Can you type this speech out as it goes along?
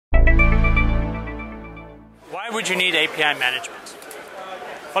Would you need API management?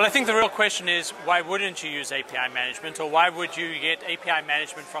 Well, I think the real question is, why wouldn't you use API management, or why would you get API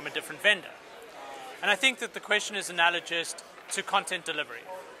management from a different vendor? And I think that the question is analogous to content delivery.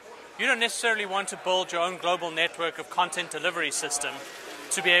 You don't necessarily want to build your own global network of content delivery system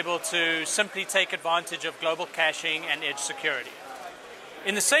to be able to simply take advantage of global caching and edge security.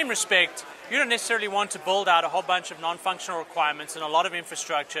 In the same respect, you don't necessarily want to build out a whole bunch of non-functional requirements and a lot of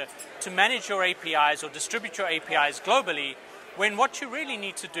infrastructure to manage your APIs or distribute your APIs globally, when what you really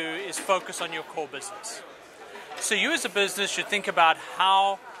need to do is focus on your core business. So you as a business should think about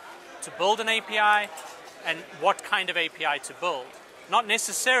how to build an API and what kind of API to build. Not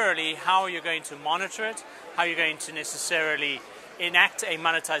necessarily how you're going to monitor it, how you're going to necessarily enact a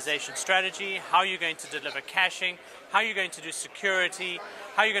monetization strategy, how you're going to deliver caching, how you're going to do security,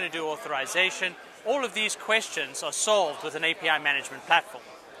 how you're going to do authorization. All of these questions are solved with an API management platform.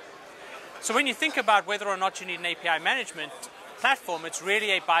 So when you think about whether or not you need an API management platform, it's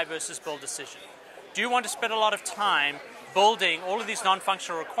really a buy versus build decision. Do you want to spend a lot of time building all of these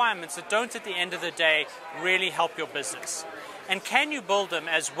non-functional requirements that don't at the end of the day really help your business? And can you build them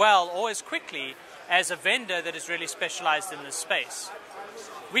as well or as quickly as a vendor that is really specialized in this space?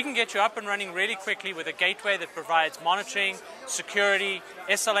 We can get you up and running really quickly with a gateway that provides monitoring, security,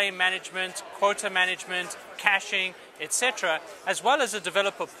 SLA management, quota management, caching, etc., as well as a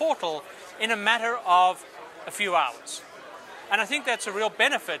developer portal in a matter of a few hours. And I think that's a real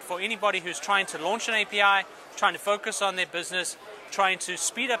benefit for anybody who's trying to launch an API, trying to focus on their business, trying to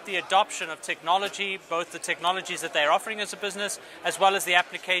speed up the adoption of technology, both the technologies that they're offering as a business, as well as the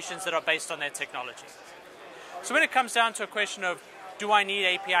applications that are based on their technology. So when it comes down to a question of, do I need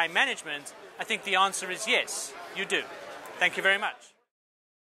API management? I think the answer is yes, you do. Thank you very much.